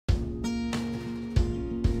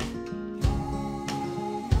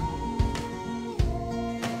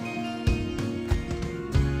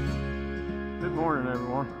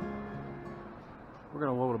We're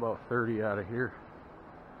going to load about 30 out of here.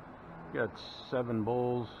 Got 7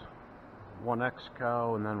 bulls, 1 X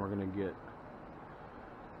cow, and then we're going to get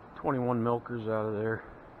 21 milkers out of there.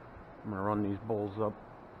 I'm going to run these bulls up,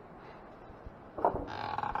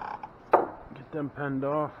 get them penned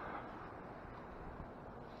off.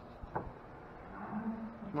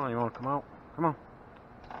 Come on, you want to come out? Come on.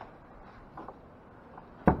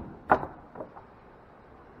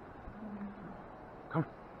 Come.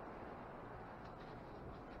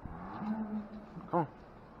 Come on.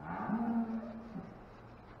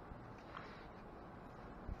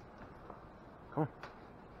 Come on.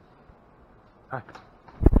 Hi.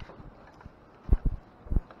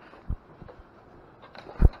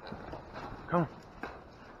 Come on.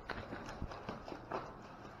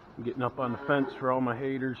 I'm getting up on the fence for all my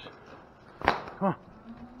haters. Come on.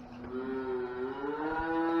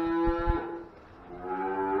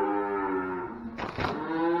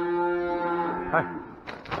 Hi.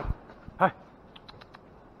 Hi.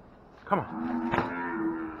 Come on.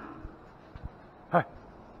 Hi.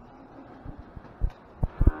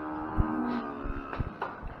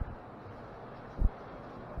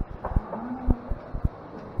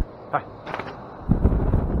 Hi.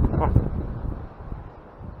 Come on.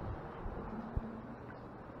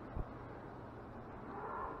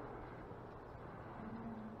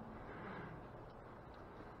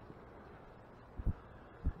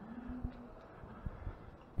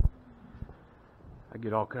 I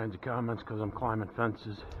get all kinds of comments because I'm climbing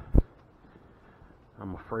fences.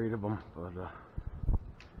 I'm afraid of them, but I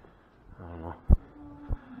don't know.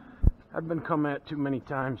 I've been come at too many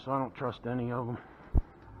times, so I don't trust any of them.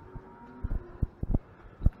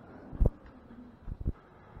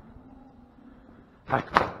 Hi,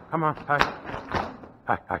 come on, hi.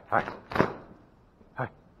 Hi, hi, hi. Hi.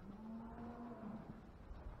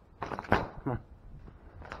 Come on.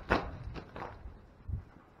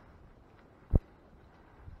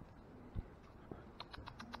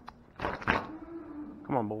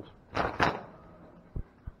 Come on, bulls.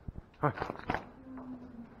 Hi.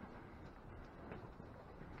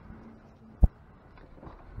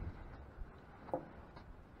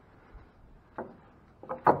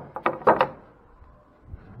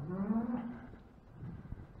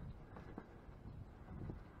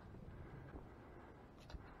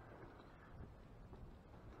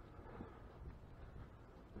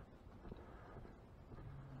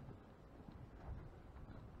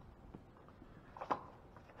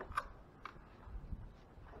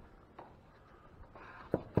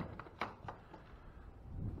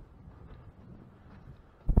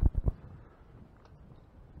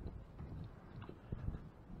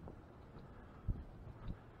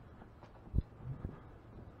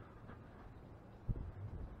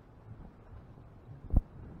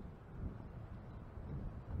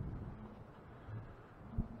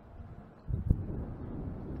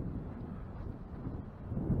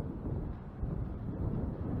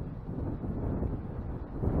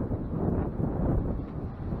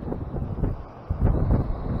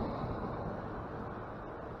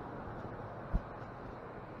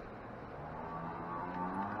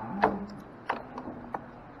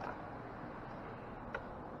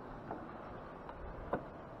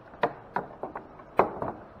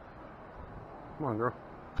 Come on, girl.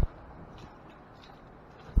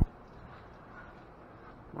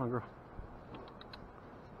 Come on, girl.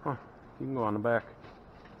 Huh. You can go on the back.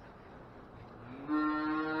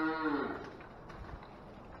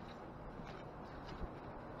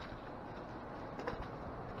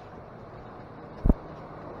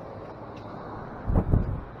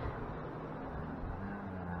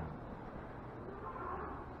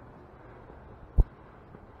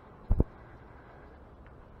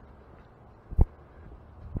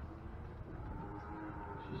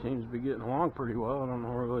 Seems to be getting along pretty well. I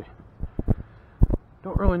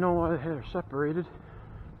don't really know why they had her separated.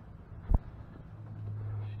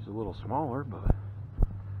 She's a little smaller, but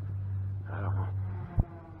I don't know.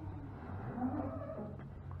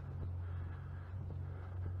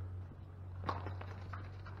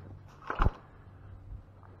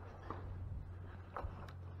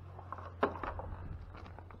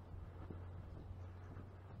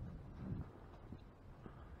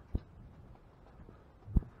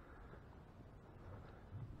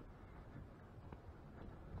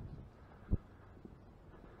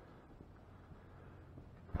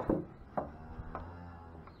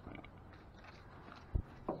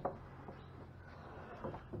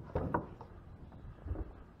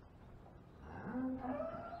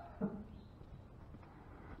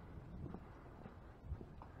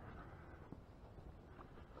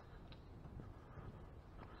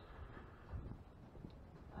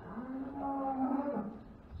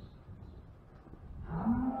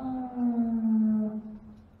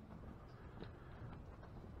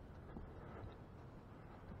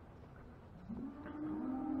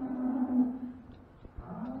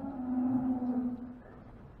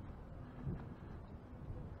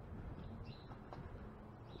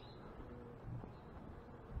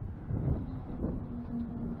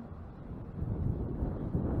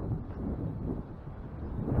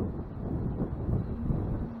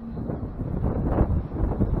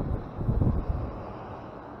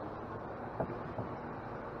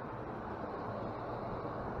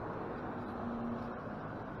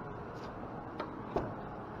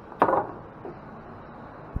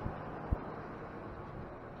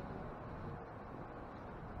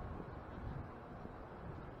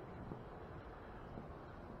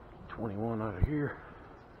 21 out of here.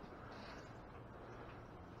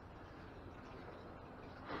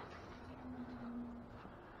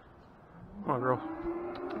 Come on, girls.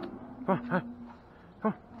 Come on, hi.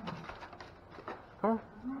 Come on. Come on.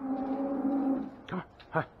 Come on,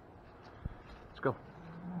 hi. Let's go.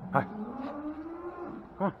 Hi.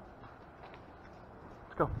 Come on.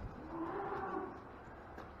 Let's go.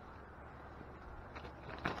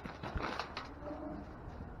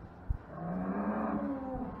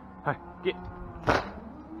 Hi, get.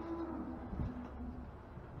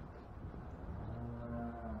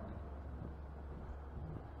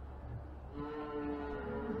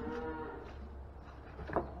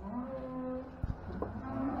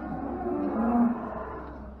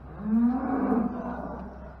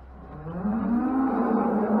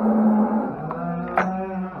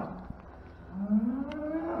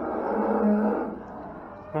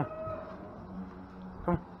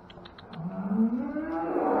 Come.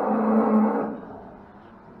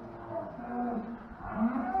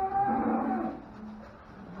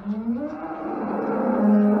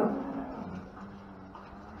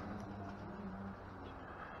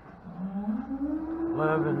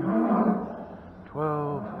 11,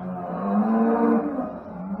 12,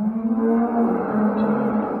 13,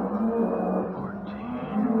 14.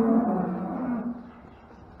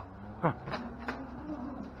 Huh.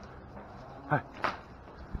 Hi.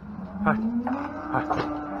 Hi. Hi.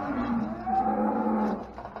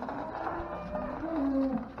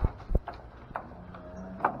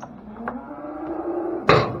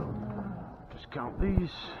 Just count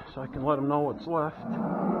these so I can let them know what's left.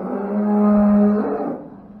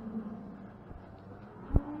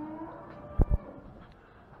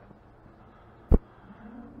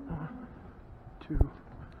 2,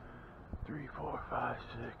 3, 4, 5,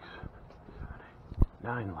 6, 7, 8,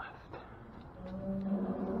 9 left.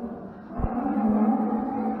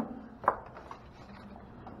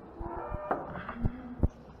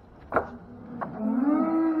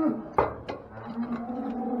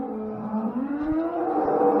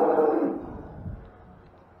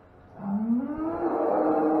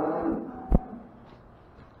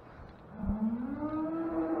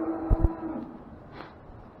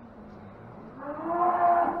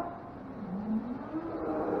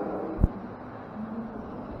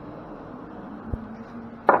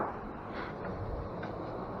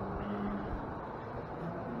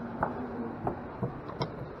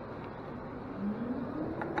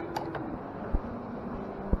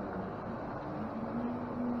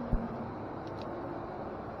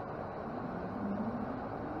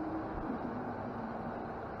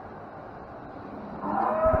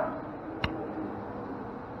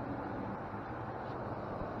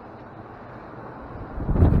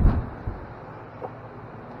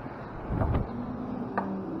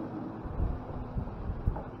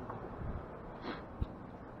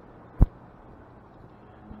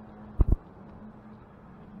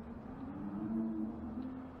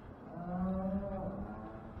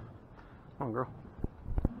 Come on, girl.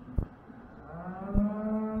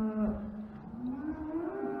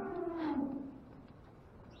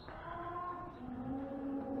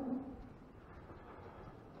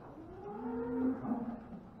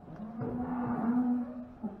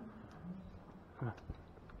 Come on.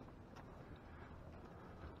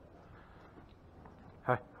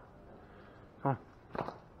 Hi. Come on.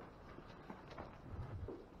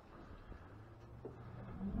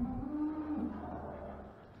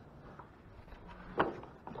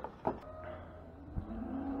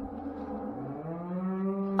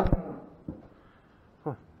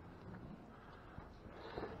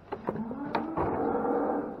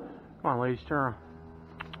 Come on, ladies, turn around.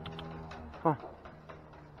 Come on.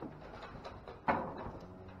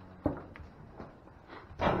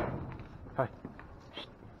 Hi. Shh.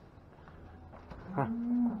 Come on.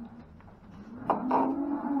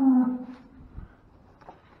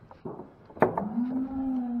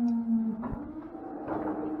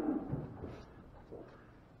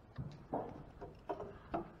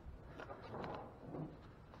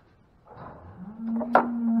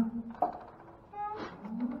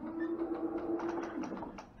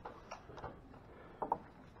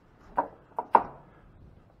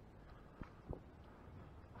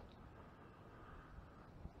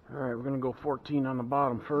 Alright, we're going to go 14 on the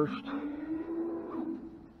bottom first.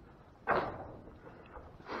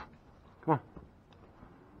 Come on.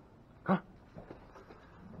 Come on.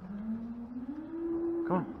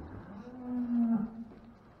 Come on.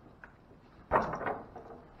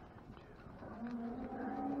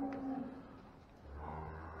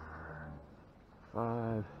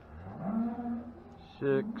 5,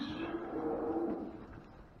 6,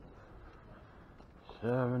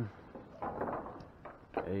 7,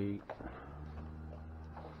 8,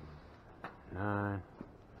 9,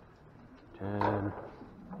 10,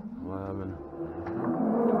 11,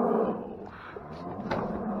 12,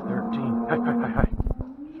 13. Hi, hi, hi, hi.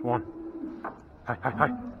 Just one. Hi, hi, hi.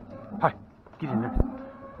 Hi. Get in there.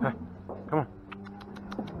 Hi. Come on.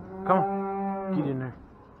 Come on. Get in there.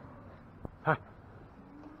 Hi.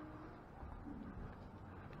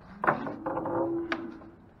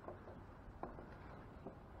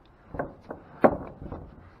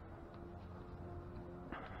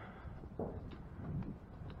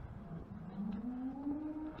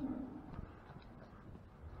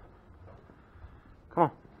 Come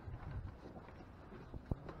on.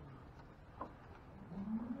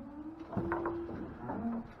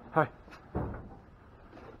 Hi.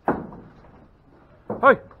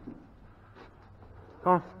 Hi.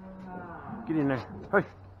 Come on. Get in there. Hi.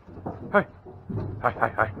 Hi. Hi, hi,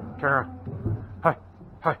 hi. Turn around. Hi.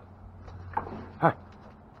 Hi. Hi.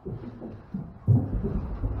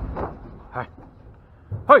 Hi.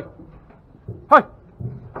 Hi. Hi.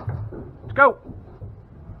 Let's go.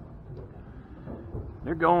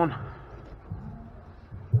 They're going.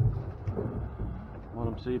 Let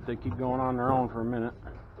them see if they keep going on their own for a minute.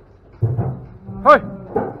 Hey!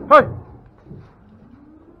 Hey!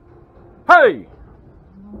 Hey!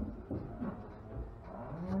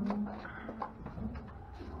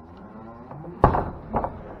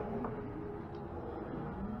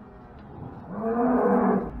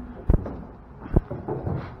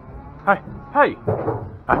 Hi! Hey!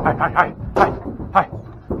 Hi! Hi! Hi! Hi! Hi! Hi!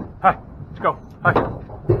 Hi! Let's go! Hi!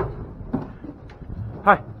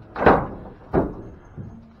 Hi!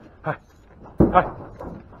 Hi! Hi!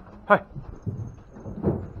 Hi!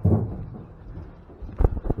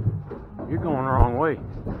 You're going the wrong way.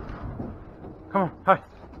 Come on! Hi!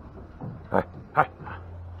 Hi! Hi!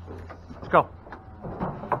 Let's go!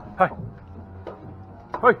 Hi!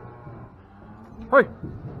 Hi! Hi!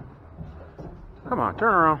 Come on!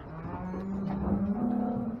 Turn around!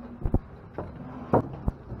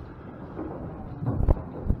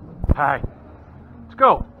 Hi! Let's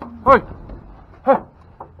go! Hey! Hey!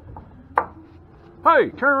 Hey!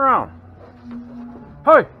 Turn around!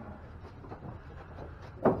 Hey!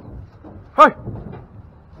 Hey!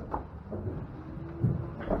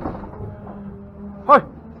 Hey!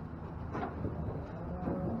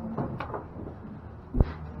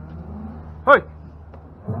 Hey!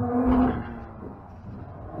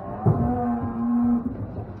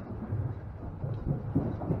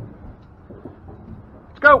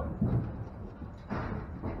 Let's go!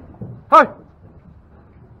 Hi!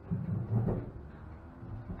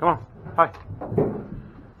 Come on. Hi.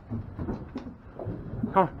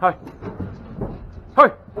 Come on. Hi. Hi.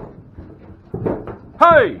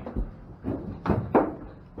 Hey!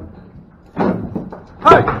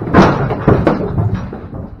 Hi!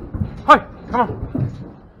 Hi! Come on.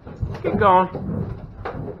 Keep going.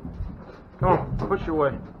 Come on. Push your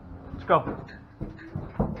way. Let's go.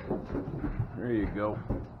 There you go.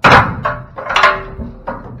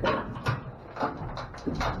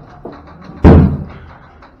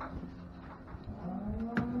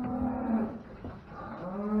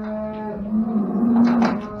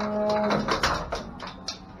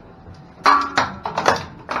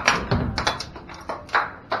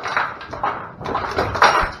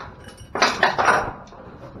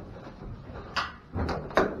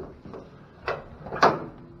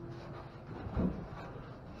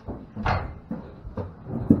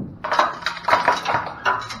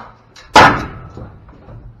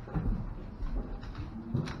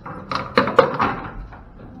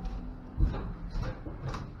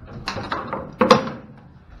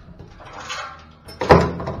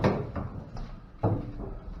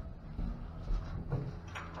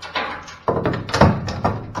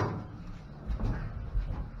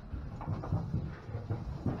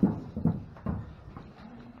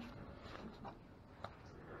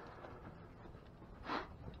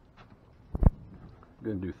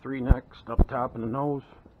 Gonna do 3 next, up top and the nose.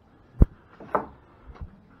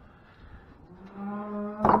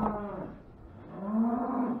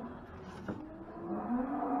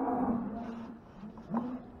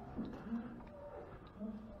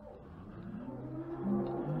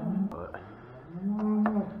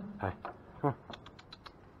 Hi, come on.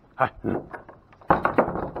 Hi.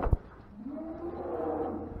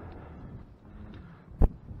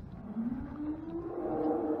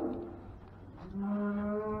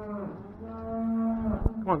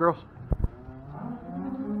 Come on, girls.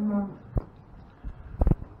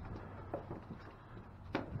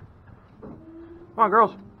 Come on,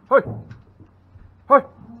 girls. Hey. Hey.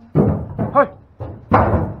 Hey.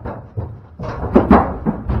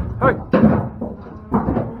 Hey.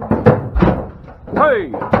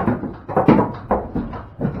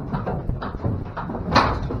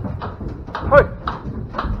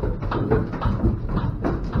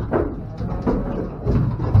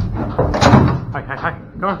 Hi.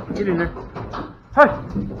 Come on, get in there. Hi.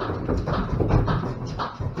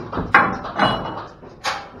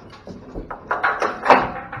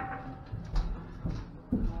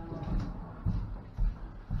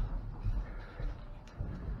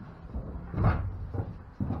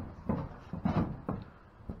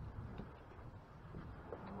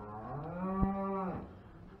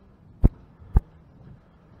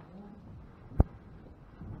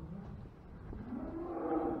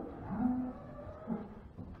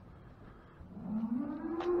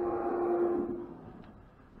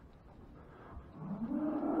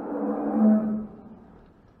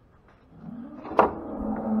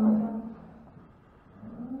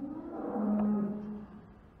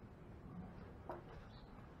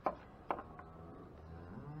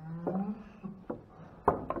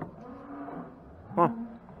 Come on.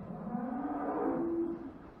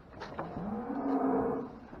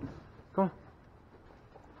 Come on.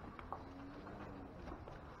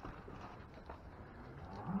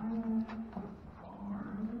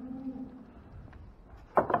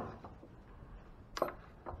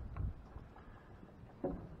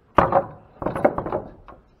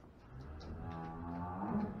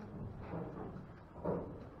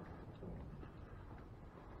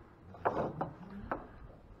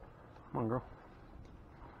 Come on, girl.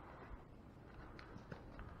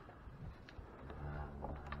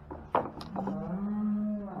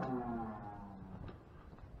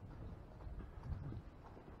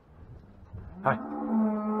 Hi.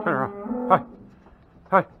 Turn around. Hi.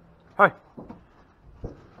 Hi. Hi.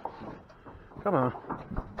 Come on.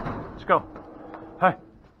 Let's go. Hi.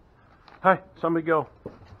 Hi. Somebody go.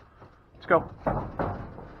 Let's go.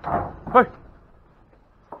 Hi.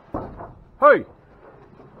 Hey.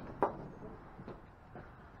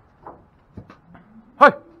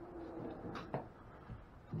 Hi.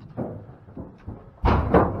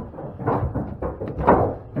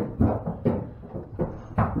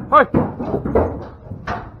 Hi.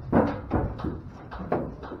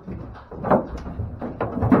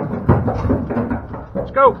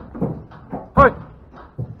 Let's go. Hi.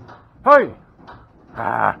 Hi.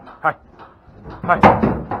 Ah. Hi. Hi.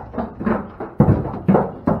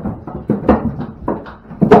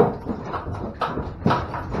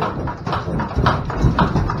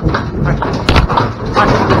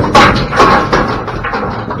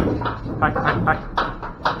 Hi.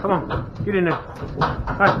 Come on. Get in there.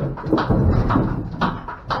 Hi.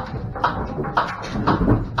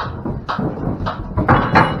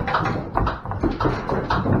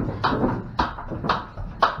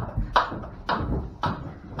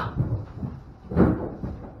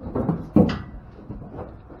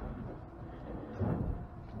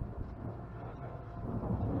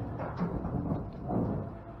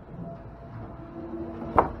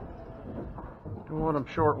 Don't want him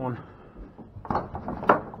short one. I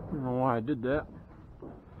don't know why I did that.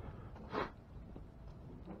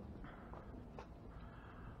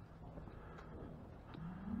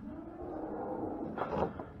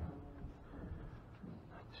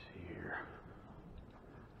 Let's see here.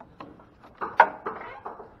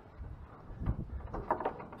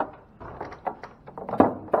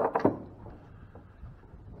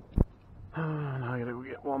 Now I gotta go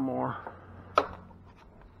get one more.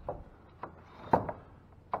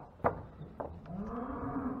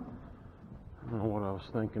 I don't know what I was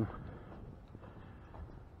thinking.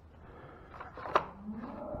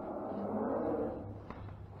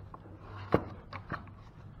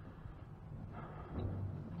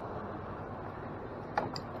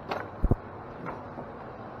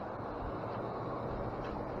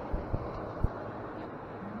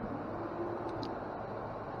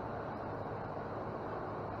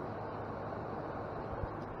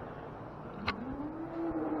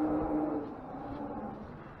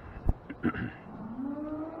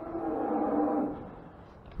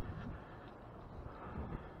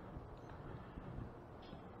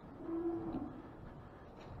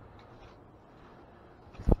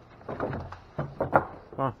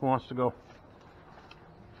 Who wants to go?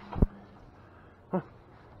 Huh?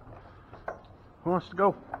 Who wants to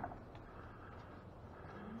go?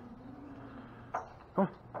 Huh?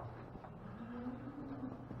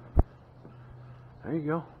 There you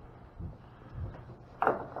go.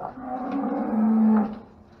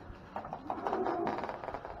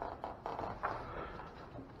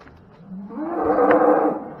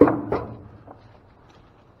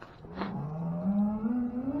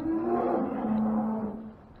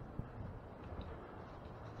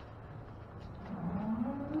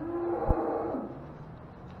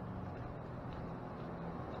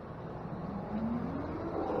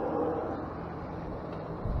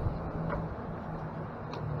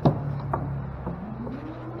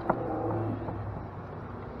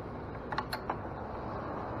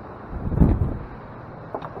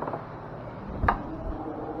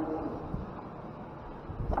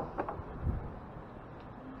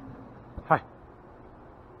 Hi.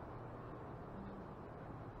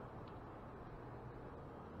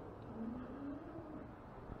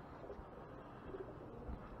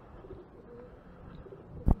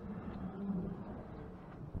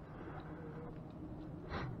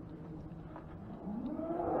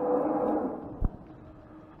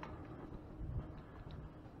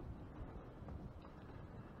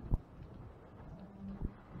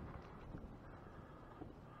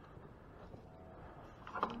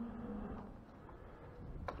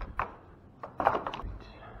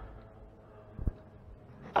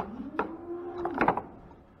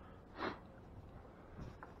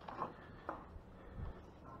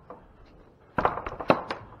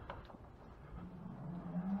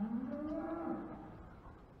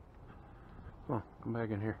 Oh, come back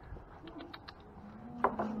in here.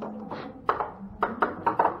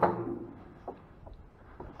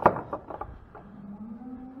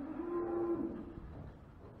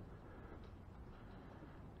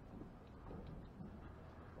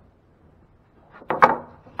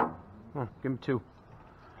 Oh, give me 2.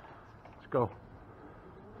 Let's go.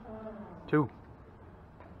 2.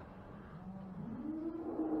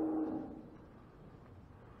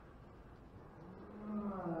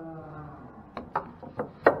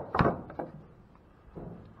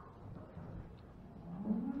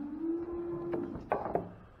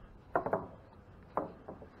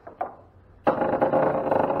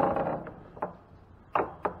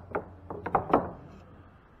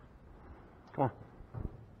 Come on.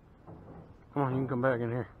 Come on, you can come back in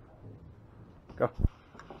here. Go.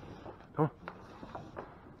 Come on.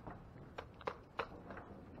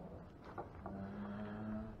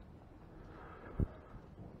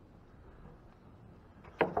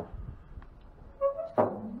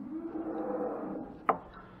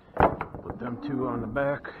 Put them 2 on the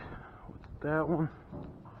back with that one.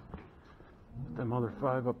 Put them other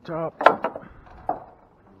 5 up top.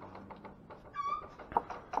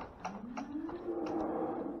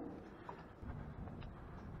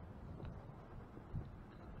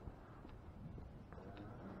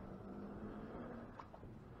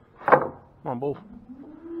 Come on, bull.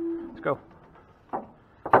 Let's go.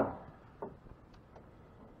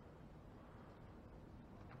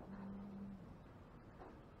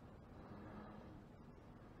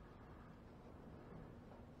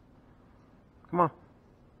 Come on.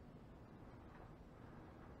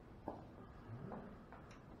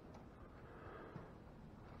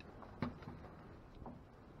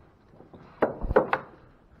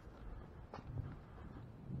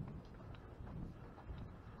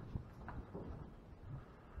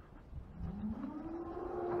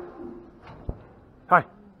 Hi,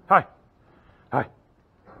 hi, hi,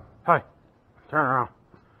 hi. Turn around.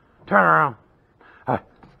 Turn around. Hi.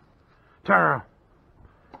 Turn around.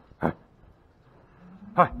 Hi.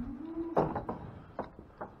 Hi.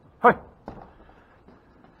 Hi.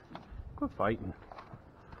 Quit fighting.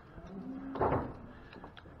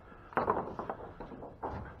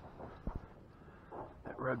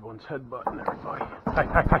 That red one's headbutting everybody. Hi,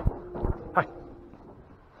 hi, hi. Hi.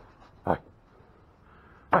 Hi.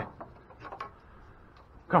 Hi.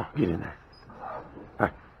 Come on, get in there. Hi.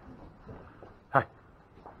 Hi.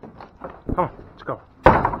 Come on, let's go.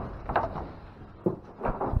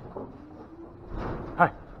 Hi.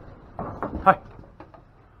 Hi.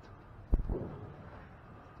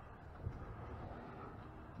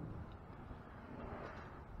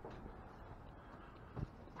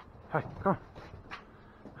 Hi, come on.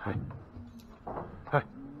 Hi. Hi.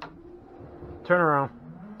 Turn around.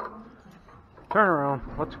 Turn around.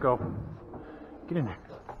 Let's go. Get in there.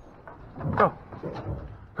 Go.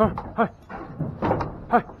 Come on. Hi.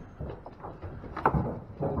 Hi.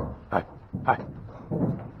 Hi. Hi.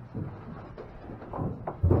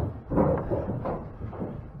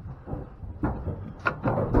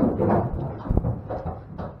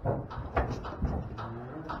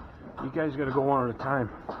 You guys gotta go one at a time.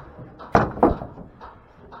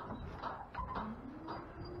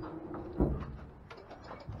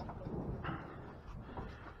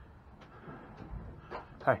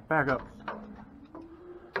 Hi, back up.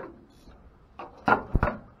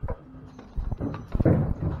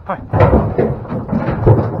 Hi.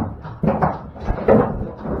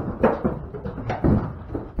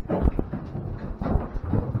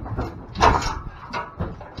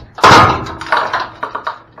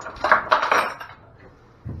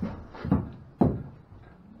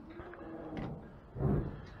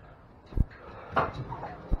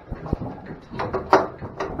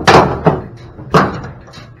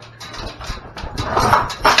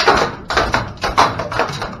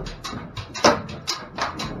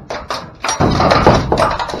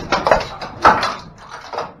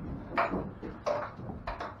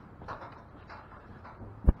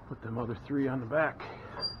 another 3 on the back.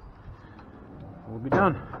 We'll be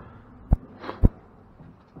done.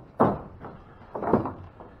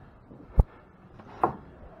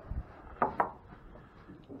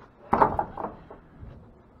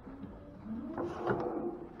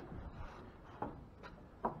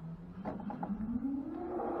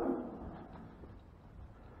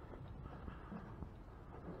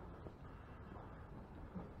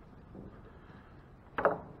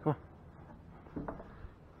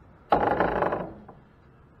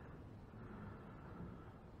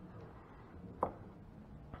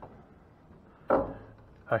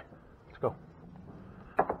 Hey, let's go.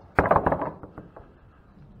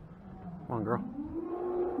 Come on, girl.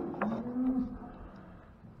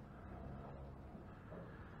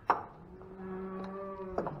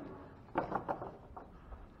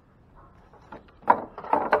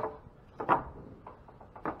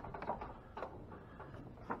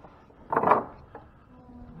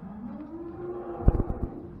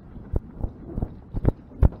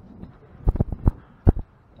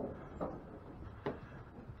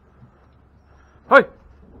 Hey,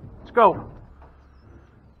 let's go.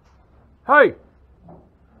 Hey.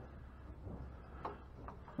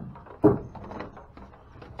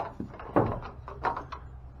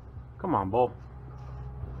 Come on, bull.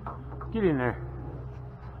 Get in there.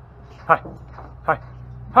 Hi. Hi.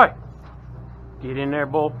 Hi. Get in there,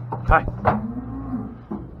 bull. Hi.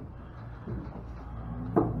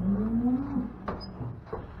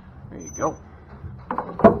 There you go.